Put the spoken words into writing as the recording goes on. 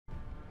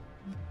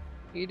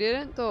He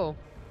didn't though.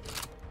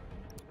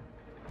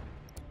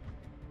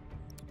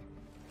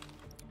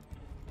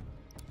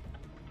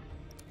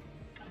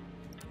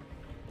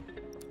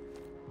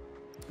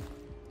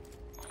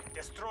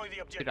 Destroy the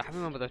objective. Dude, I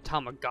remember the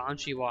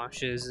Tamagotchi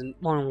washes in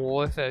Modern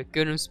Warfare.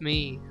 Goodness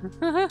me.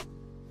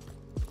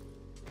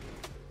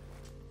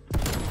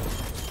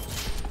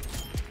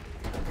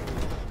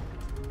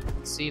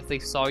 See if they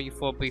saw you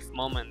for a brief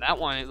moment. That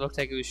one, it looked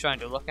like it was trying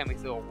to look at me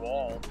through a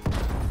wall.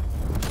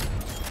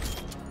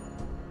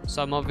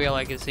 So I'm over here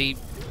like, is he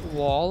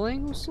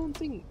walling or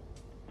something?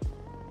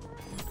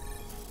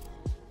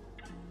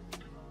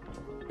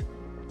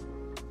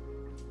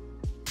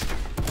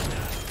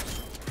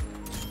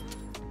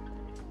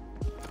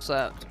 So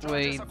that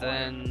way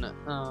then,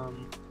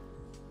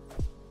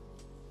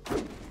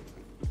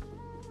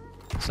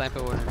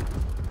 Sniper wouldn't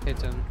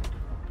hit him.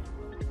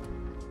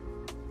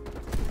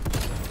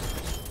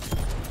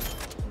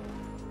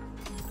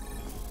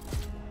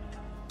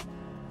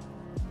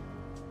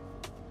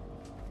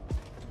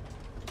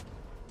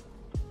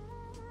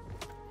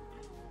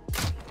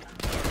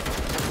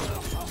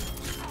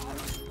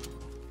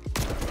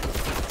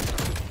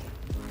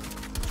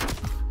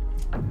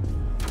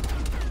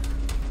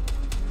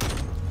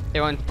 They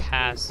went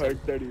past.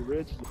 Park 30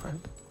 rich. What?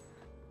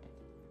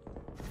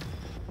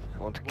 I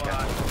want to What?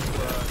 catch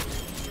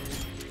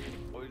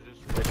What is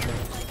this?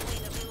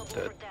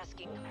 Dead.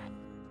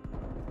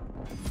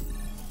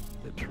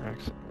 The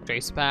tracks.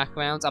 Trace back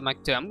rounds. I'm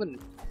like, dude, I'm gonna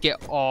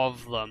get all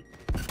of them.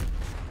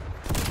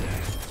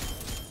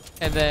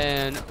 And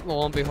then,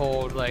 lo and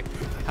behold, like,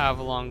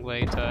 however long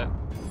later,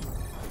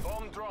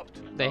 Bomb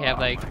dropped. they have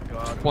like my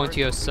God.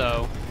 20 or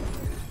so.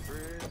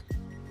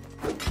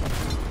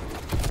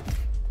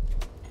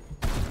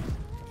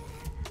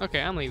 Okay,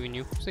 I'm leaving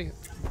you. See ya.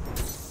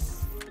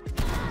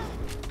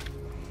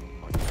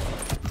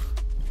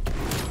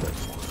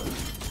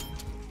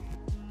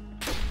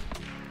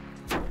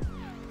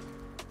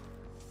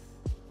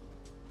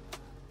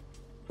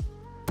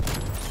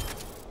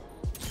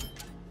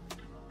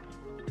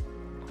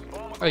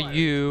 Are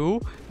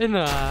you and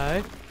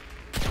I?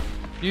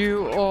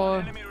 You are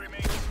Enemy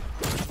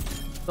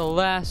remains. the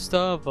last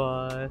of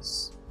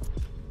us.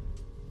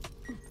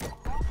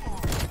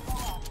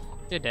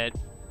 You're dead.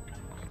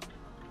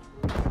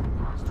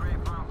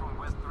 Straight front from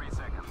west 3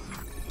 seconds.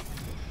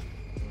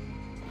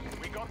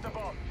 We got the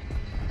bomb.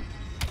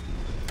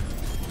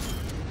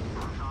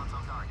 Shots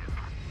on target.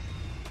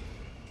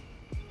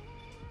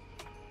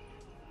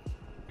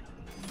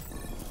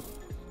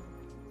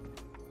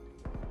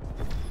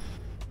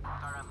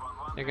 Target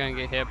 1-1. They're gonna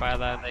get hit by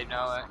that, they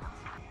know it.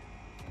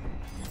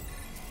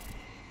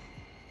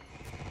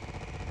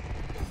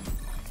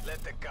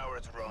 Let the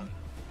cowards run.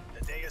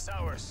 The day is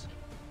ours.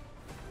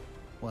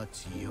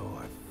 What's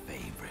your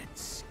favorite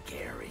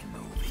scary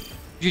movie?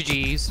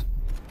 GG's.